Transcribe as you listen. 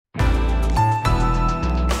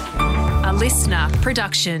listener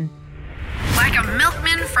production. Like a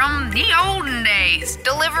milkman from the olden days,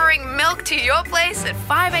 delivering milk to your place at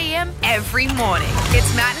 5 a.m. every morning.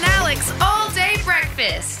 It's Matt and Alex all day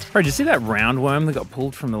breakfast. Bro, did you see that roundworm that got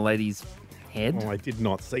pulled from the lady's head? Oh, I did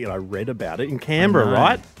not see it. I read about it in Canberra, I know.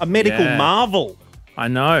 right? A medical Yeah. marvel. I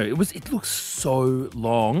know. It looks so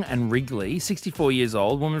long and wriggly. 64 years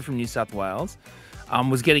old, woman from New South Wales,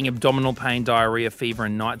 was getting abdominal pain, diarrhea, fever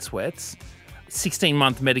and night sweats.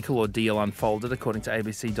 16-month medical ordeal unfolded, according to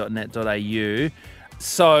abc.net.au.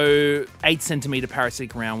 So, 8-centimetre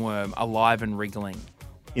parasitic roundworm, alive and wriggling.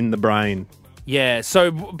 In the brain. Yeah,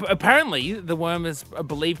 so apparently the worm is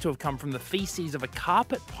believed to have come from the feces of a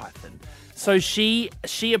carpet python. So she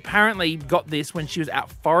apparently got this when she was out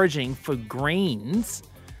foraging for greens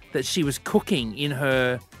that she was cooking in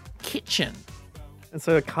her kitchen. And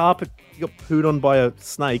so a carpet got pooed on by a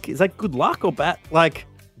snake. Is that good luck or bad? Like,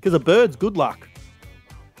 because a bird's good luck.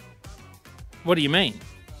 What do you mean?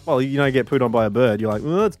 Well, you know, you get pooed on by a bird. You're like,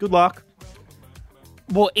 well, it's good luck.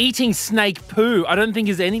 Well, eating snake poo, I don't think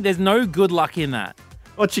there's no good luck in that.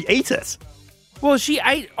 Why'd she eat it? Well, she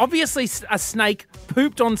ate, obviously a snake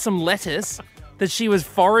pooped on some lettuce that she was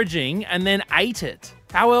foraging and then ate it.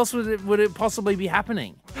 How else would it possibly be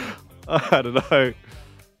happening? I don't know.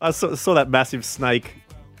 I saw that massive snake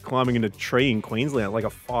climbing in a tree in Queensland, like a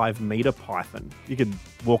 5-metre python. You could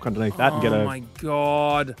walk underneath that and get Oh my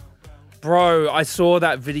God. Bro, I saw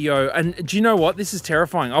that video. And do you know what? This is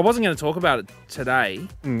terrifying. I wasn't going to talk about it today,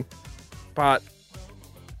 but...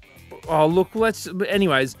 Oh, look,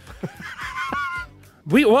 anyways...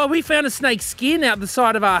 We found a snake skin out the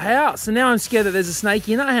side of our house, and now I'm scared that there's a snake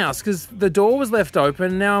in our house because the door was left open.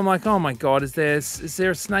 And now I'm like, oh my God, is there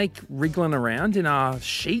a snake wriggling around in our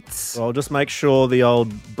sheets? Well, just make sure the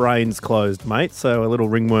old brain's closed, mate, so a little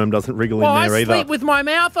ringworm doesn't wriggle in there I either. sleep with my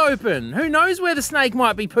mouth open. Who knows where the snake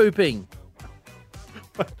might be pooping?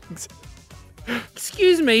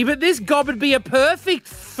 Excuse me, but this gob would be a perfect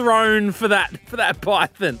throne for that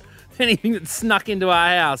python. Anything that snuck into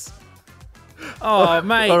our house. Oh,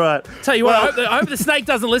 mate. All right. Tell you what, I hope the snake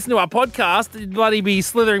doesn't listen to our podcast. He'd bloody be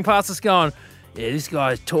slithering past us going, yeah, this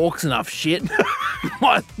guy talks enough shit.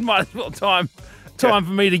 might as well time for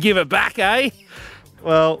me to give it back, eh?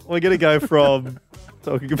 Well, we're going to go from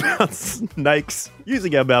talking about snakes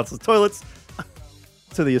using our mouths as toilets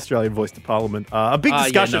to the Australian Voice to Parliament. A big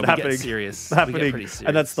discussion happening. We get serious. happening, We get pretty serious.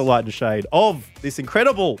 and that's the light and shade of this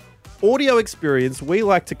incredible audio experience we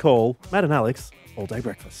like to call Matt and Alex All Day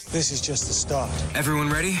Breakfast. This is just the start. Everyone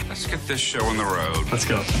ready? Let's get this show on the road. Let's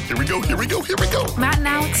go. Here we go. Matt and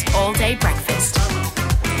Alex all day breakfast.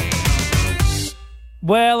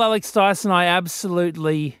 Well, Alex Dyson, I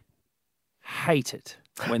absolutely hate it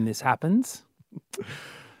when this happens.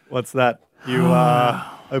 What's that? You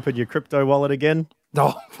open your crypto wallet again?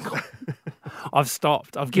 Oh, God. I've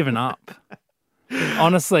stopped. I've given up.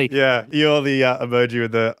 Honestly. Yeah, you're the emoji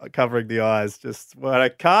with the covering the eyes. Just what I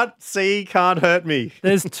can't see can't hurt me.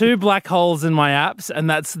 There's two black holes in my apps, and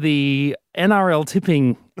that's the NRL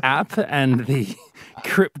tipping app and the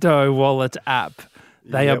crypto wallet app.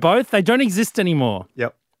 They don't exist anymore.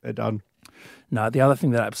 Yep, they're done. No, the other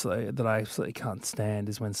thing that I absolutely can't stand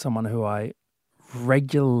is when someone who I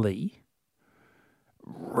regularly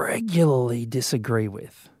disagree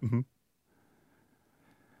with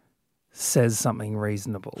says something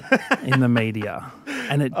reasonable in the media,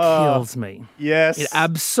 and it kills me. Yes. It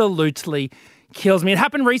absolutely kills me. It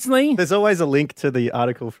happened recently. There's always a link to the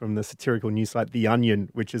article from the satirical news site The Onion,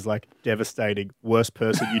 which is like devastating. Worst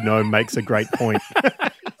person you know makes a great point.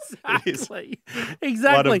 Exactly.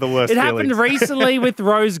 One of the worst It happened feelings. recently with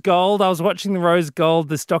Rose Gold. I was watching the Rose Gold,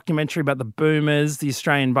 this documentary about the Boomers, the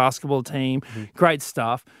Australian basketball team. Great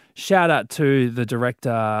stuff. Shout out to the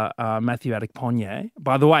director, Matthew Adekponye.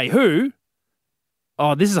 By the way,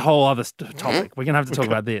 this is a whole other topic. We're going to have to talk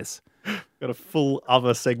about this. Got a full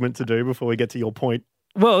other segment to do before we get to your point.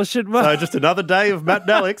 So just another day of Matt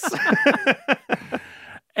and Alex.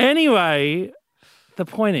 Anyway, the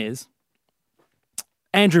point is,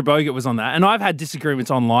 Andrew Bogut was on that, and I've had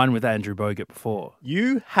disagreements online with Andrew Bogut before.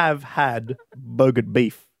 You have had Bogut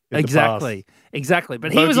beef in Exactly.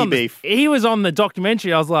 But he was on the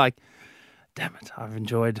documentary. I was like, damn it, I've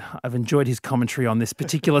enjoyed his commentary on this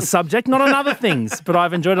particular subject, not on other things, but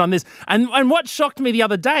I've enjoyed it on this. And what shocked me the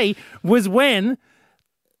other day was when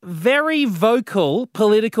very vocal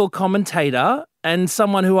political commentator and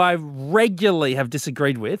someone who I regularly have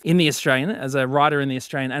disagreed with in The Australian, as a writer in The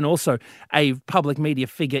Australian, and also a public media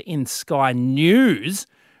figure in Sky News,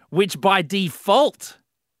 which by default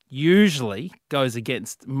usually goes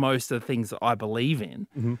against most of the things that I believe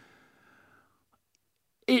in.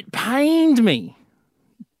 It pained me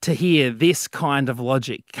to hear this kind of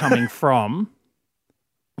logic coming from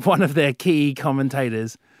one of their key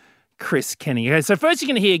commentators, Chris Kenny. Okay, so first you're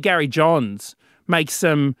going to hear Gary Johns make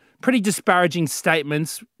some pretty disparaging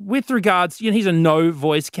statements with regards, he's a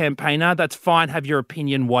no-voice campaigner. That's fine, have your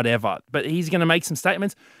opinion, whatever. But he's going to make some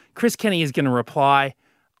statements. Chris Kenny is going to reply,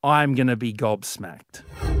 I'm going to be gobsmacked.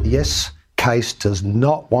 Yes case does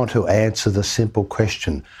not want to answer the simple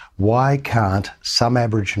question, why can't some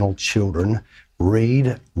Aboriginal children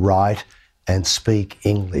read, write and speak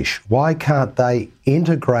English? Why can't they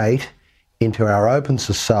integrate into our open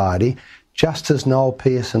society just as Noel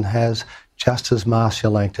Pearson has, just as Marcia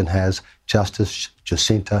Langton has, just as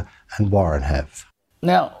Jacinta and Warren have?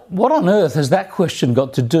 Now, what on earth has that question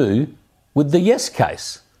got to do with the yes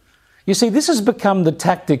case? You see, this has become the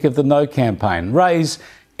tactic of the No campaign. Raise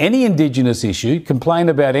any Indigenous issue, complain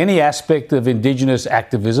about any aspect of Indigenous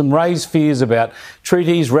activism, raise fears about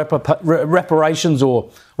treaties, reparations or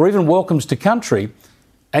even welcomes to country,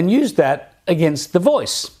 and use that against the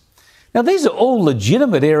Voice. Now, these are all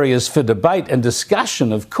legitimate areas for debate and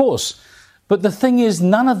discussion, of course, but the thing is,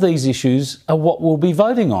 none of these issues are what we'll be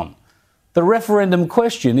voting on. The referendum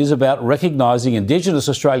question is about recognising Indigenous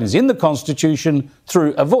Australians in the Constitution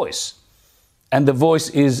through a voice. And the Voice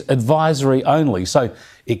is advisory only, so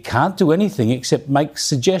it can't do anything except make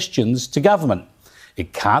suggestions to government.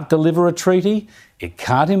 It can't deliver a treaty, it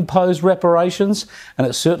can't impose reparations, and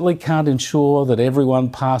it certainly can't ensure that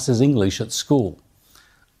everyone passes English at school.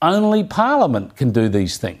 Only Parliament can do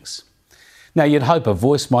these things. Now, you'd hope a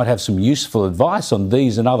Voice might have some useful advice on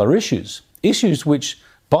these and other issues which,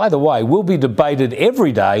 by the way, will be debated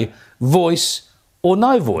every day, voice or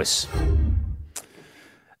no voice.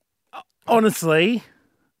 Honestly,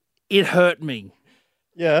 it hurt me.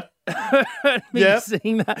 Yeah. It hurt me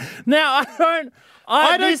seeing that. Now, it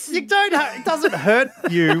doesn't hurt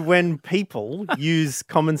you when people use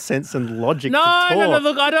common sense and logic to talk. No,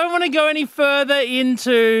 look, I don't want to go any further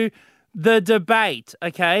into the debate,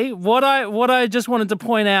 okay? What I just wanted to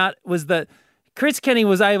point out was that Chris Kenny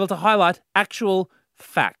was able to highlight actual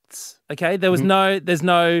facts, okay? There's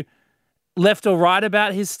no left or right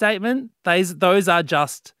about his statement. Those are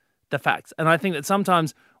just the facts. And I think that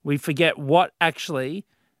sometimes we forget what actually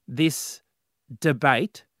this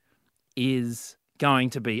debate is going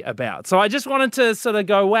to be about. So I just wanted to sort of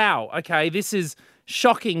go, wow, okay, this is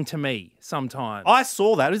shocking to me sometimes. I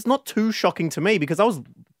saw that. It's not too shocking to me because I was,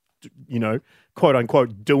 quote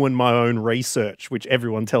unquote, doing my own research, which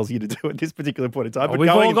everyone tells you to do at this particular point in time. But we've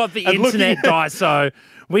all got the internet, guys, so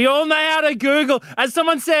we all know how to Google. As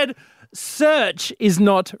someone said, search is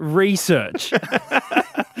not research.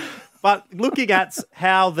 But looking at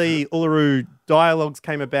how the Uluru dialogues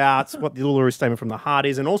came about, what the Uluru Statement from the Heart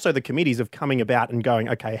is, and also the committees of coming about and going,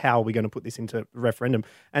 okay, how are we going to put this into referendum?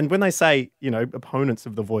 And when they say, opponents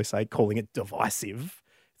of the Voice are calling it divisive,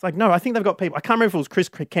 it's like, no, I think they've got people. I can't remember if it was Chris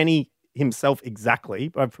Kenny himself exactly,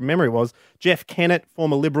 but from memory it was Jeff Kennett,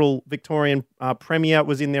 former Liberal Victorian Premier,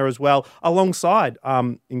 was in there as well, alongside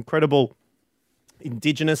incredible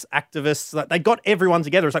Indigenous activists. They got everyone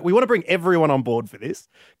together. It's like, we want to bring everyone on board for this.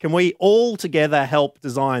 Can we all together help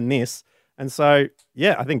design this? And so,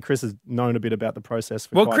 I think Chris has known a bit about the process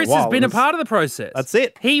for quite a while. Well, Chris has been a part of the process. That's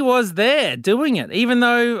it. He was there doing it, even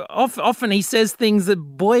though often he says things that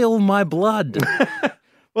boil my blood.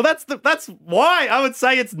 Well, that's why I would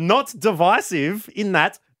say it's not divisive in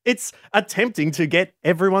that it's attempting to get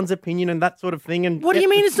everyone's opinion and that sort of thing. And what do you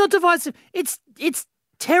mean it's not divisive? It's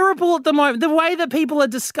terrible at the moment. The way that people are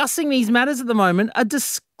discussing these matters at the moment are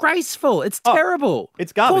disgraceful. It's terrible.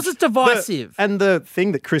 It's garbage. Of course it's divisive. And the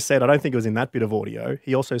thing that Chris said, I don't think it was in that bit of audio,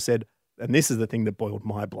 he also said, and this is the thing that boiled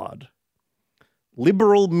my blood,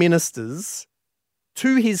 Liberal ministers,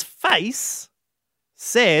 to his face,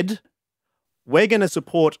 said, we're going to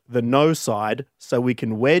support the no side so we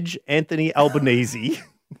can wedge Anthony Albanese,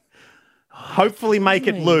 hopefully make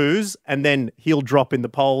it lose, and then he'll drop in the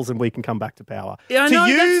polls and we can come back to power. Yeah, to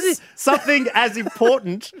use something as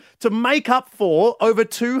important to make up for over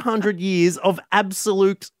 200 years of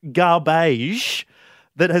absolute garbage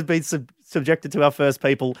that has been subjected to our First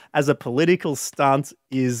People as a political stunt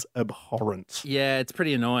is abhorrent. Yeah, it's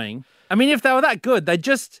pretty annoying. I mean, if they were that good, they'd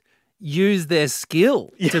just use their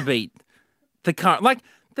skill to beat the current. Like,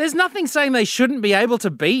 there's nothing saying they shouldn't be able to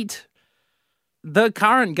beat the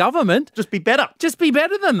current government. Just be better. Just be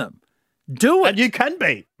better than them. Do it. And you can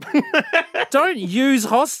be. Don't use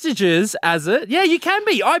hostages as it. Yeah, you can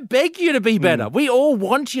be. I beg you to be better. We all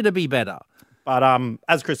want you to be better. But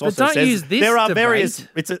as Chris also don't says, use this there are debate. various.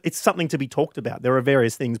 It's something to be talked about. There are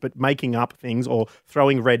various things, but making up things or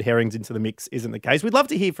throwing red herrings into the mix isn't the case. We'd love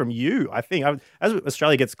to hear from you. I think as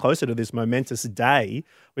Australia gets closer to this momentous day,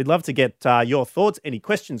 we'd love to get your thoughts, any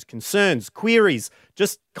questions, concerns, queries,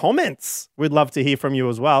 just comments. We'd love to hear from you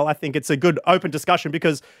as well. I think it's a good open discussion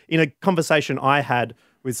because in a conversation I had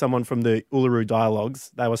with someone from the Uluru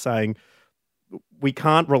Dialogues, they were saying we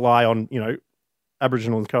can't rely on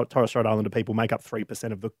Aboriginal and Torres Strait Islander people make up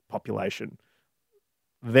 3% of the population.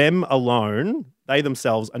 Them alone, they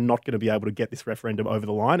themselves are not going to be able to get this referendum over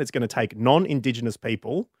the line. It's going to take non-Indigenous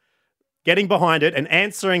people getting behind it and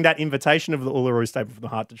answering that invitation of the Uluru Statement from the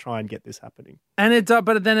Heart to try and get this happening. And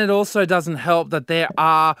but then it also doesn't help that there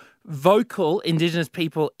are vocal Indigenous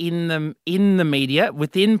people in the media,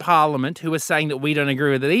 within Parliament, who are saying that we don't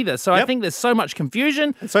agree with it either. So I think there's so much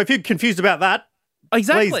confusion. And so if you're confused about that,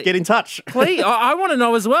 exactly, please get in touch. Please, I want to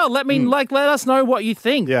know as well. Let us know what you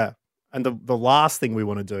think. Yeah. And the last thing we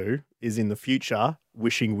want to do is in the future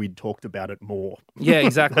wishing we'd talked about it more. Yeah,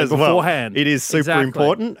 exactly. Beforehand. It is super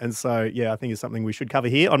important. And so, I think it's something we should cover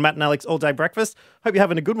here on Matt and Alex All Day Breakfast. Hope you're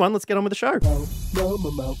having a good one. Let's get on with the show.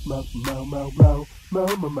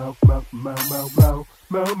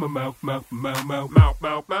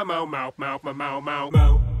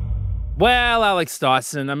 Well, Alex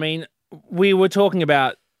Dyson, I mean, we were talking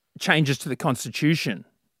about changes to the Constitution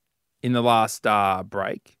in the last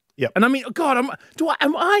break. Yep. And I mean, God,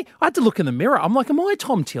 I had to look in the mirror. I'm like, am I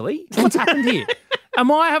Tom Tilley? What's happened here?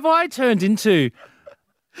 Have I turned into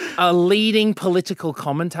a leading political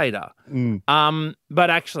commentator? But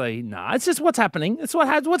actually, no, it's just what's happening. It's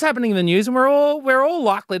what's happening in the news, and we're all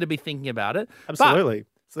likely to be thinking about it. Absolutely.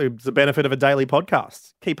 So it's the benefit of a daily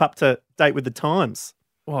podcast. Keep up to date with the times.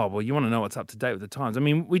 Well, you want to know what's up to date with the times. I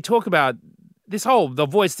mean, we talk about the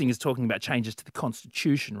Voice thing is talking about changes to the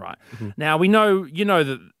Constitution, right? Mm-hmm. Now, we know,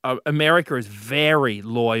 that America is very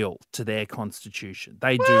loyal to their Constitution.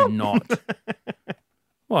 They do not.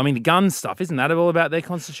 Well, I mean, the gun stuff, isn't that all about their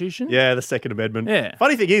Constitution? Yeah, the Second Amendment. Yeah.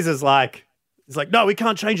 Funny thing is it's like, no, we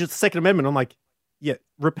can't change the Second Amendment. I'm like, yeah,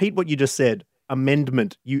 repeat what you just said.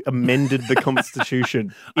 Amendment. You amended the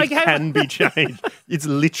Constitution. It can be changed. It's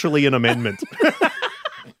literally an amendment.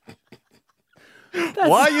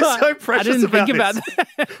 Why are you so precious about this? I didn't think about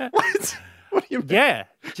that. What do you mean? Yeah,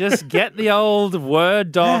 just get the old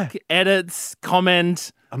Word doc, edits,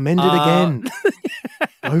 comment. Amend it again.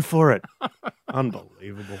 Go for it.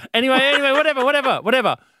 Unbelievable. Anyway,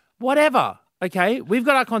 whatever. Okay, we've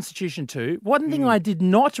got our Constitution too. One thing I did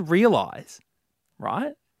not realise,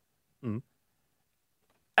 right?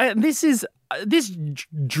 And this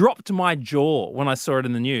dropped my jaw when I saw it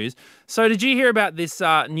in the news. So did you hear about this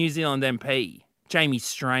New Zealand MP, Jamie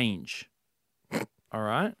Strange? All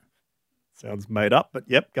right. Sounds made up, but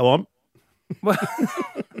yep, go on.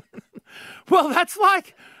 Well, that's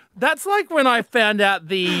like when I found out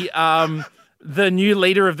the new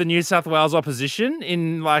leader of the New South Wales opposition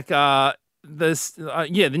in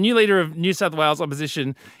the new leader of New South Wales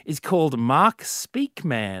opposition is called Mark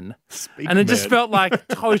Speakman. And it just felt like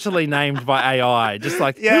totally named by AI. Just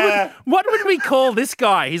like, what would we call this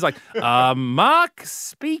guy? He's like, Mark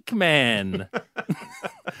Speakman.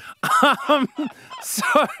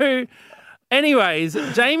 So, anyways,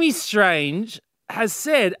 Jamie Strange has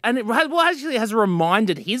said, and actually has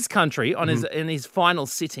reminded his country on in his final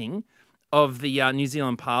sitting of the New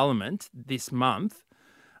Zealand Parliament this month,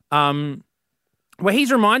 where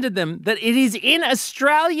he's reminded them that it is in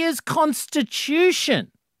Australia's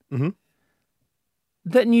constitution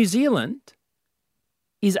that New Zealand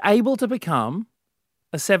is able to become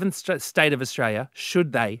a seventh state of Australia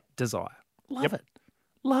should they desire. Love it.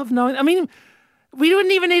 Love knowing. I mean, we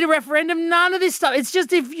wouldn't even need a referendum. None of this stuff. It's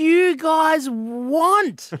just if you guys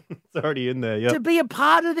want it's already in there, to be a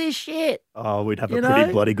part of this shit. Oh, we'd have a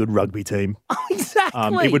pretty bloody good rugby team. Oh,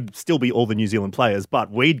 exactly. It would still be all the New Zealand players,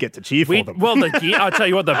 but we'd get to cheer for them. Well, I'll tell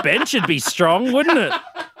you what, the bench would be strong, wouldn't it?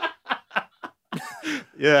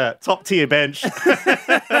 Yeah, top tier bench.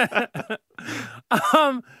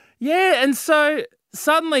 And so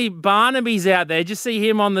suddenly Barnaby's out there. Just see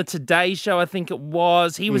him on the Today Show, I think it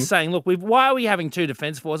was. He was saying, look, why are we having two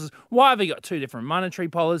defence forces? Why have we got two different monetary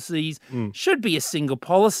policies? Should be a single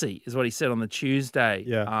policy, is what he said on the Tuesday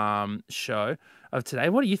show of Today.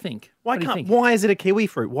 What do you think? Why is it a kiwi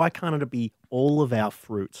fruit? Why can't it be all of our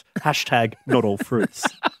fruits? Hashtag not all fruits.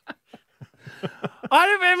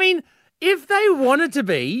 I mean, if they wanted to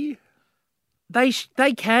be, they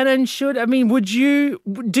can and should. I mean,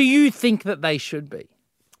 do you think that they should be?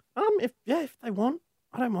 If they want,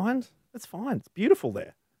 I don't mind. It's fine. It's beautiful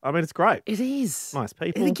there. I mean, it's great. It is. Nice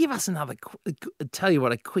people. It'd give us another, tell you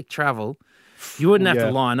what, a quick travel. You wouldn't have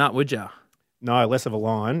to line up, would you? No, less of a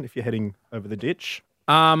line if you're heading over the ditch.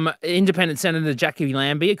 Independent Senator Jackie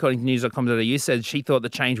Lambie, according to news.com.au, said she thought the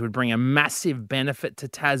change would bring a massive benefit to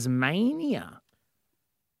Tasmania.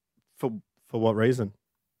 For what reason?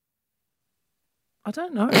 I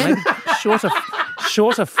don't know. Maybe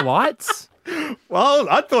shorter flights. Well,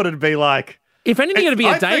 I thought it'd be like, if anything, it'd be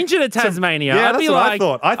a danger to Tasmania. Yeah, that's what I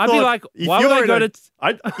thought. I'd be like, why would I go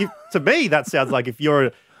to? To me, that sounds like if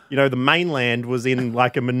you're, the mainland was in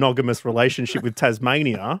like a monogamous relationship with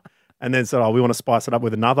Tasmania, and then said, "Oh, we want to spice it up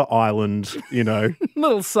with another island,"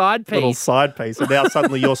 little side piece. And now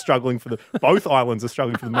suddenly you're struggling both islands are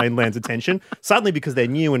struggling for the mainland's attention. Suddenly, because they're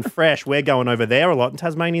new and fresh, we're going over there a lot, and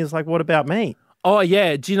Tasmania's like, "What about me?" Oh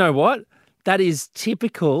yeah, do you know what? That is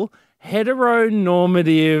typical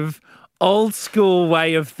heteronormative, old school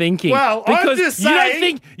way of thinking. Well, because I'm just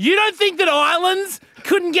saying, you don't think that islands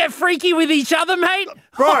couldn't get freaky with each other, mate?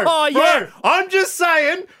 Bro, I'm just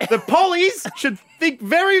saying the pollies should think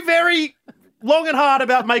very, very long and hard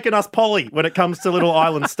about making us poly when it comes to little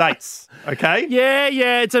island states, okay? Yeah,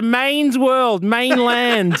 it's a Maine's world,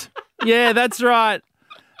 mainland. Yeah, that's right.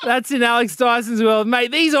 That's in Alex Dyson's world.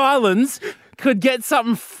 Mate, these islands could get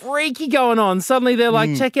something freaky going on. Suddenly they're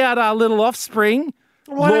like, check out our little offspring.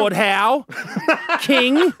 Lord Howe,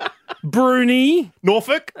 King, Bruni.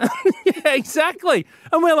 Norfolk. Yeah, exactly.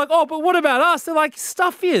 And we're like, oh, but what about us? They're like,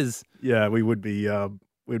 stuff is. Yeah, we would be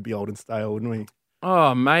we'd be old and stale, wouldn't we?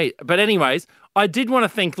 Oh, mate. But anyways, I did want to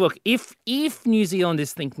think, look, if New Zealand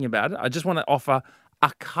is thinking about it, I just want to offer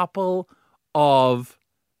a couple of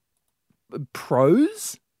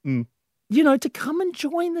pros, to come and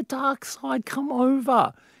join the dark side, come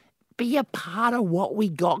over, be a part of what we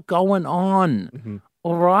got going on. Mm-hmm.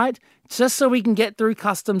 All right? Just so we can get through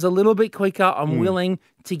customs a little bit quicker, I'm willing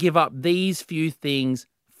to give up these few things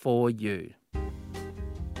for you.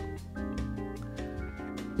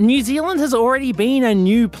 New Zealand has already been a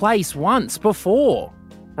new place once before,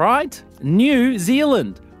 right? New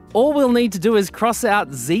Zealand. All we'll need to do is cross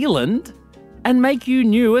out Zealand and make you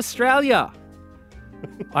New Australia.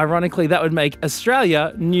 Ironically, that would make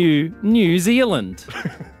Australia New Zealand.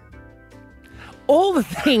 All the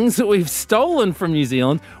things that we've stolen from New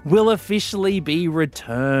Zealand will officially be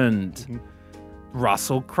returned. Mm-hmm.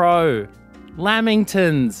 Russell Crowe,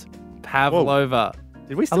 Lamingtons, Pavlova. Whoa.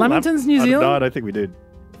 Did we still Lamingtons, New Zealand? No, I don't think we did.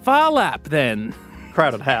 Farlap, then.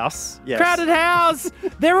 Crowded House, yes. Crowded House.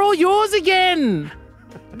 They're all yours again.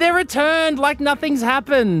 They're returned like nothing's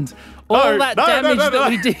happened. All that damage that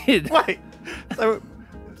we did. Wait, so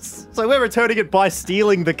we're returning it by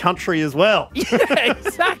stealing the country as well. Yeah,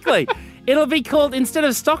 exactly. It'll be called, instead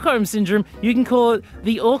of Stockholm Syndrome, you can call it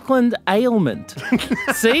the Auckland Ailment.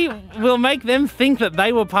 See? We'll make them think that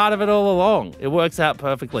they were part of it all along. It works out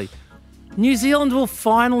perfectly. New Zealand will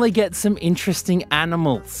finally get some interesting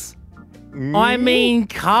animals. I mean,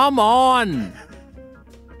 come on.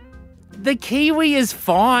 The kiwi is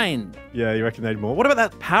fine. Yeah, you reckon they'd more? What about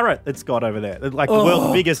that parrot that's got over there? Like the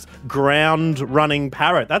world's biggest ground-running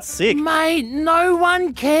parrot. That's sick. Mate, no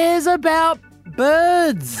one cares about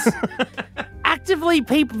birds.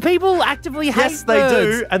 People actively hate birds. Yes, they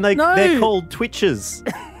do, and they're called twitchers.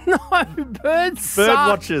 No, birds suck. Bird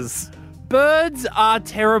watchers. Birds are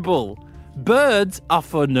terrible. Birds are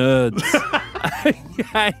for nerds.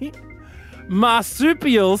 Okay?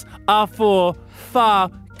 Marsupials are for far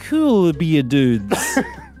cool dudes.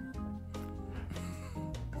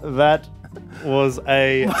 That was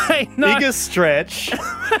a bigger stretch.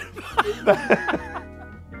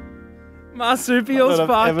 Marsupials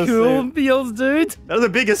far cool dudes. That was a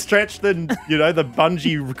bigger stretch than, the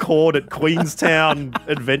bungee cord at Queenstown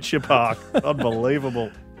Adventure Park. Unbelievable.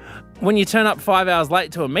 When you turn up 5 hours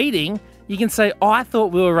late to a meeting, you can say, I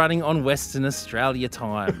thought we were running on Western Australia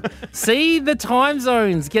time. See, the time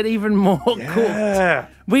zones get even more cooked.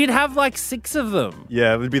 We'd have like 6 of them.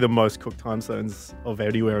 Yeah, it would be the most cooked time zones of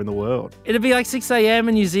anywhere in the world. It'd be like 6 a.m.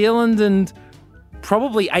 in New Zealand and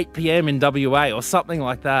probably 8 p.m. in WA or something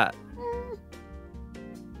like that.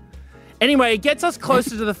 Anyway, it gets us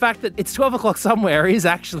closer to the fact that it's 12 o'clock somewhere is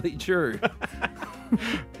actually true.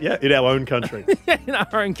 Yeah, in our own country. In our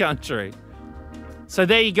own country. So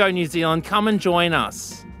there you go, New Zealand. Come and join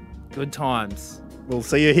us. Good times. We'll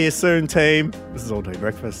see you here soon, team. This is All Day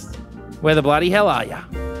Breakfast. Where the bloody hell are ya?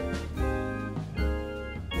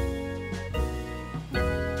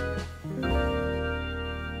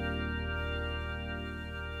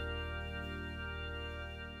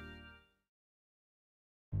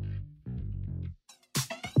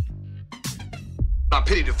 I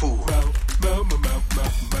pity the fool.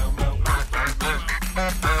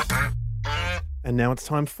 And now it's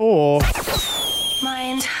time for...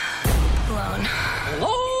 Mind blown.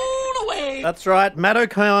 Blown away. That's right. Matt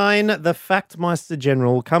O'Kine, the Factmeister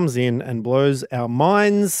General, comes in and blows our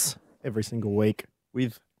minds every single week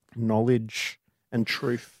with knowledge and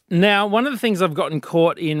truth. Now, one of the things I've gotten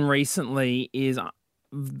caught in recently is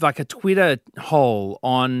like a Twitter hole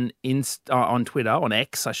on Twitter, on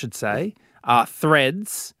X, I should say,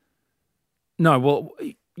 Threads. No, well,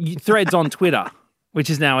 Threads on Twitter, which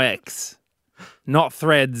is now X, not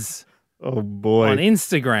Threads. Oh, boy. On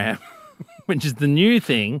Instagram, which is the new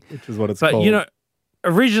thing. Which is what it's called. But, you know,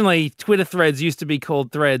 originally Twitter Threads used to be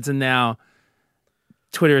called Threads and now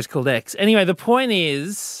Twitter is called X. Anyway, the point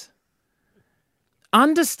is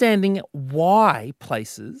understanding why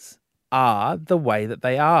places are the way that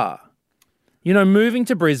they are. You know, moving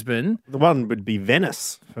to Brisbane. The one would be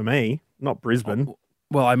Venice for me, not Brisbane.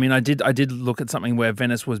 Well, I mean, I did look at something where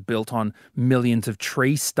Venice was built on millions of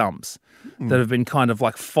tree stumps that have been kind of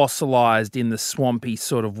like fossilized in the swampy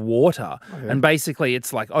sort of water. Oh, yeah. And basically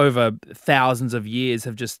it's like over thousands of years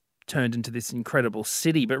have just turned into this incredible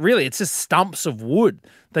city. But really it's just stumps of wood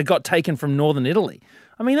that got taken from northern Italy.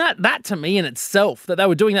 I mean, that to me in itself, that they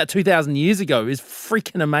were doing that 2,000 years ago is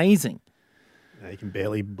freaking amazing. You can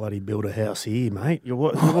barely bloody build a house here, mate. You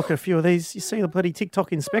look at a few of these, you see the bloody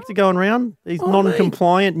TikTok inspector going around, these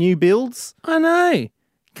non-compliant new builds. I know.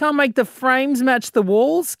 Can't make the frames match the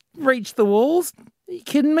walls, reach the walls. Are you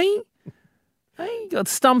kidding me? Hey, you got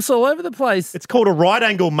stumps all over the place. It's called a right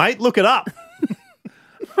angle, mate. Look it up.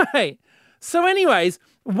 Right. So anyways,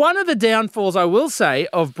 one of the downfalls, I will say,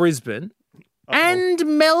 of Brisbane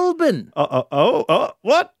and Melbourne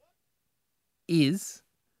what? Is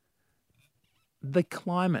the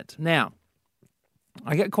climate. Now,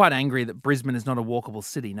 I get quite angry that Brisbane is not a walkable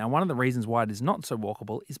city. Now, one of the reasons why it is not so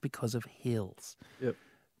walkable is because of hills. Yep.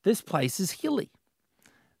 This place is hilly.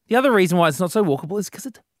 The other reason why it's not so walkable is because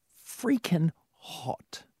it's freaking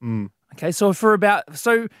hot. Okay, so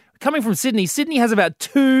coming from Sydney has about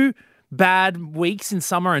 2 bad weeks in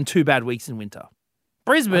summer and 2 bad weeks in winter.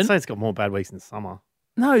 Brisbane, I'd say it's got more bad weeks in summer.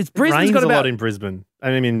 No, Brisbane's rains got about a lot in Brisbane. I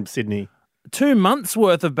mean, in Sydney. 2 months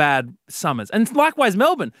worth of bad summers. And likewise,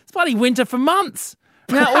 Melbourne. It's bloody winter for months.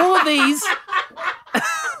 Now, all of these,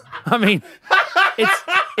 I mean,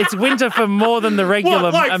 it's winter for more than the regular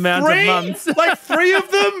amount of months. Like 3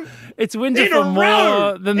 of them? It's winter for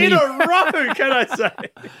more than in a row, can I say?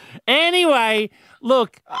 Anyway,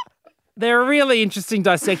 look, there are really interesting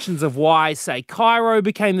dissections of why, say, Cairo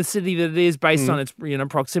became the city that it is based on its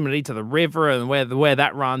proximity to the river and where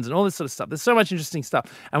that runs and all this sort of stuff. There's so much interesting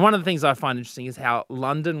stuff. And one of the things I find interesting is how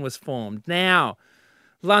London was formed. Now,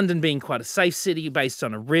 London being quite a safe city based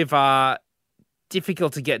on a river,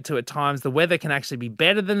 difficult to get to at times. The weather can actually be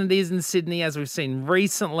better than it is in Sydney, as we've seen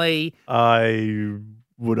recently. I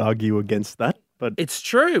would argue against that, but it's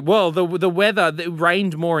true. Well, the weather, it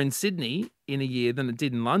rained more in Sydney in a year than it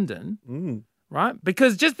did in London, right?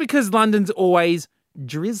 Because London's always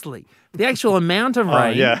drizzly. The actual amount of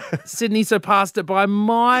rain, Sydney surpassed it by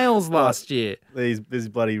miles last year. These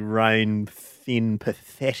bloody rain, thin,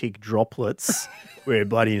 pathetic droplets. We're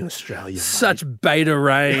bloody in Australia. Such beta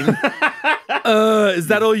rain. Is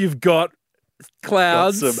that all you've got?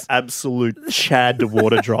 Clouds? Got some absolute Chad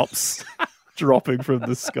water drops dropping from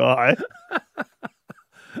the sky.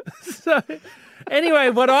 So, anyway,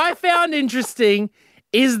 what I found interesting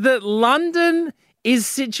is that London is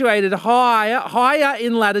situated higher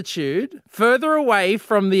in latitude, further away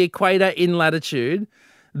from the equator in latitude,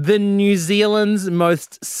 than New Zealand's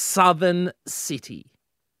most southern city.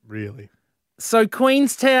 Really? So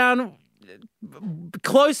Queenstown,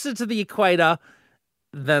 closer to the equator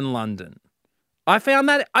than London. I found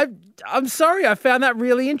that, I'm sorry, I found that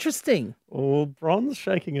really interesting. Oh, Bron's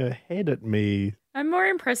shaking her head at me. I'm more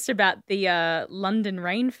impressed about the London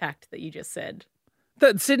rain fact that you just said.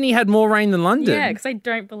 That Sydney had more rain than London? Yeah, because I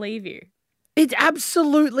don't believe you. It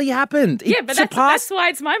absolutely happened. But that's why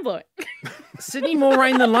it's mind-blowing. Sydney more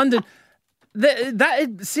rain than London.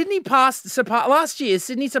 Last year,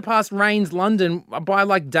 Sydney surpassed rain's London by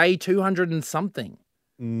like day 200 and something.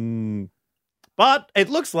 But it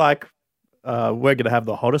looks like we're going to have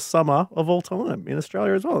the hottest summer of all time in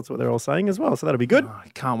Australia as well. That's what they're all saying as well. So that'll be good. I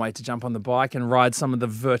can't wait to jump on the bike and ride some of the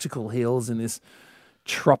vertical hills in this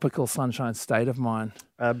tropical sunshine state of mine.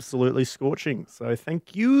 Absolutely scorching. So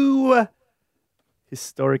thank you,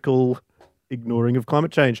 historical ignoring of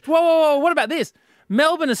climate change. Whoa. What about this?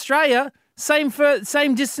 Melbourne, Australia, same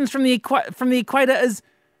distance from the equator as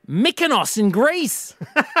Mykonos in Greece.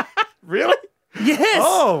 Really? Yes.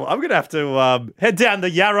 Oh, I'm going to have to head down the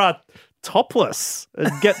Yarra topless and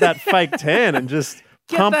get that fake tan and just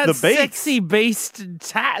pump that the beats. Sexy beast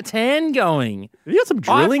tan going. Have you got some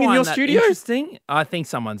drilling in your studio? Interesting. I think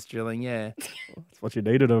someone's drilling, yeah. That's what you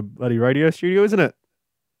need in a bloody radio studio, isn't it?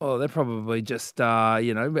 Well, they're probably just,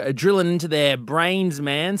 drilling into their brains,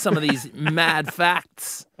 man, some of these mad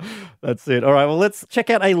facts. That's it. All right, well, let's check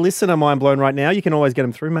out a listener mind blown right now. You can always get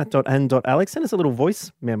them through matt.and.alex. Send us a little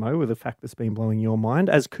voice memo with a fact that's been blowing your mind,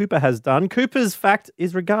 as Cooper has done. Cooper's fact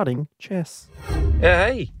is regarding chess.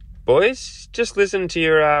 Hey, boys. Just listened to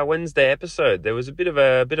your Wednesday episode. There was a bit of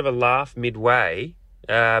a laugh midway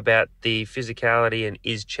about the physicality and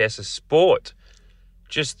is chess a sport.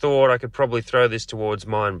 Just thought I could probably throw this towards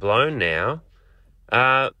mind blown now.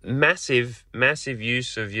 Massive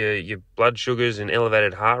use of your blood sugars and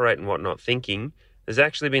elevated heart rate and whatnot thinking. There's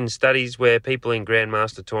actually been studies where people in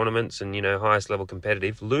grandmaster tournaments and, highest level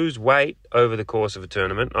competitive lose weight over the course of a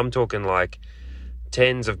tournament. I'm talking like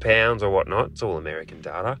tens of pounds or whatnot. It's all American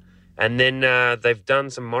data. And then they've done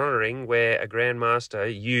some monitoring where a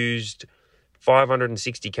grandmaster used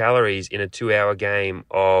 560 calories in a 2-hour game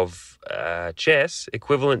of chess,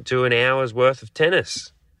 equivalent to an hour's worth of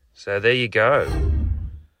tennis. So there you go.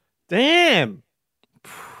 Damn.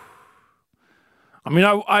 I mean,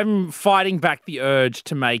 I'm fighting back the urge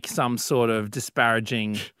to make some sort of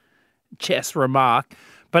disparaging chess remark,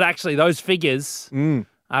 but actually those figures, I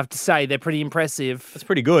have to say, they're pretty impressive. That's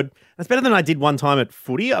pretty good. That's better than I did one time at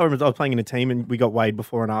footy. I remember I was playing in a team and we got weighed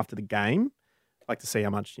before and after the game. I like to see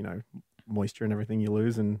how much, moisture and everything you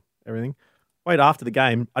lose and everything. Wait, after the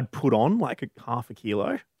game, I'd put on like half a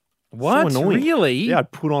kilo. What? So annoying. Really? Yeah,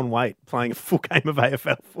 I'd put on weight playing a full game of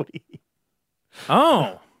AFL footy.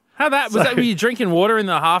 Oh. Were you drinking water in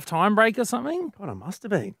the half-time break or something? God, I must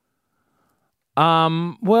have been.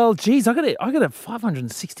 Well, geez, I got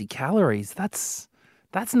 560 calories. That's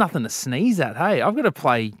nothing to sneeze at. Hey, I've got to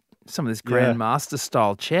play some of this grandmaster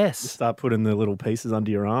style chess. You start putting the little pieces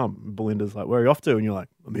under your arm. Belinda's like, "Where are you off to?" And you're like,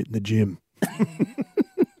 "I'm hitting the gym."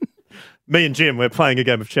 Me and Jim, we're playing a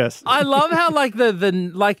game of chess. I love how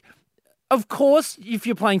of course, if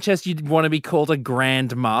you're playing chess, you'd want to be called a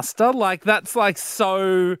grandmaster. Like that's like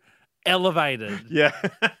so elevated. Yeah.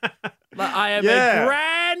 Like, I am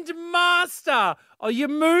a grandmaster. Oh, you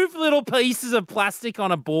move little pieces of plastic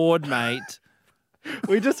on a board, mate.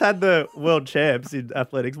 We just had the world champs in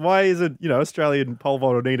athletics. Why isn't, Australian pole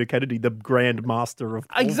vaulter Nina Kennedy the grand master of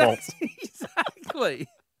pole vaults? Exactly.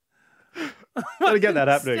 Gotta get that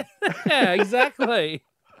happening. Yeah, exactly.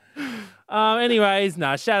 Anyways,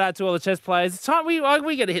 shout out to all the chess players. It's time we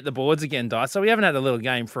got to hit the boards again, Dice. So we haven't had a little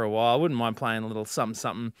game for a while. I wouldn't mind playing a little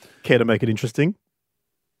something. Care to make it interesting?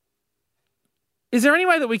 Is there any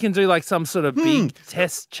way that we can do like some sort of big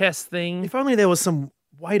test chess thing? If only there was some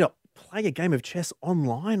way to play a game of chess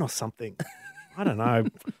online or something. I don't know.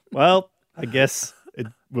 Well, I guess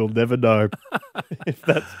we'll never know if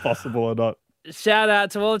that's possible or not. Shout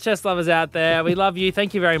out to all the chess lovers out there. We love you.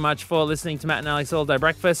 Thank you very much for listening to Matt and Alex All Day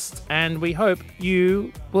Breakfast. And we hope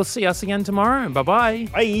you will see us again tomorrow. Bye-bye.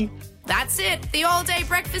 Bye. That's it. The All Day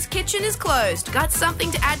Breakfast kitchen is closed. Got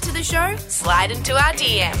something to add to the show? Slide into our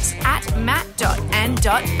DMs at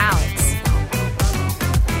matt.and.alex.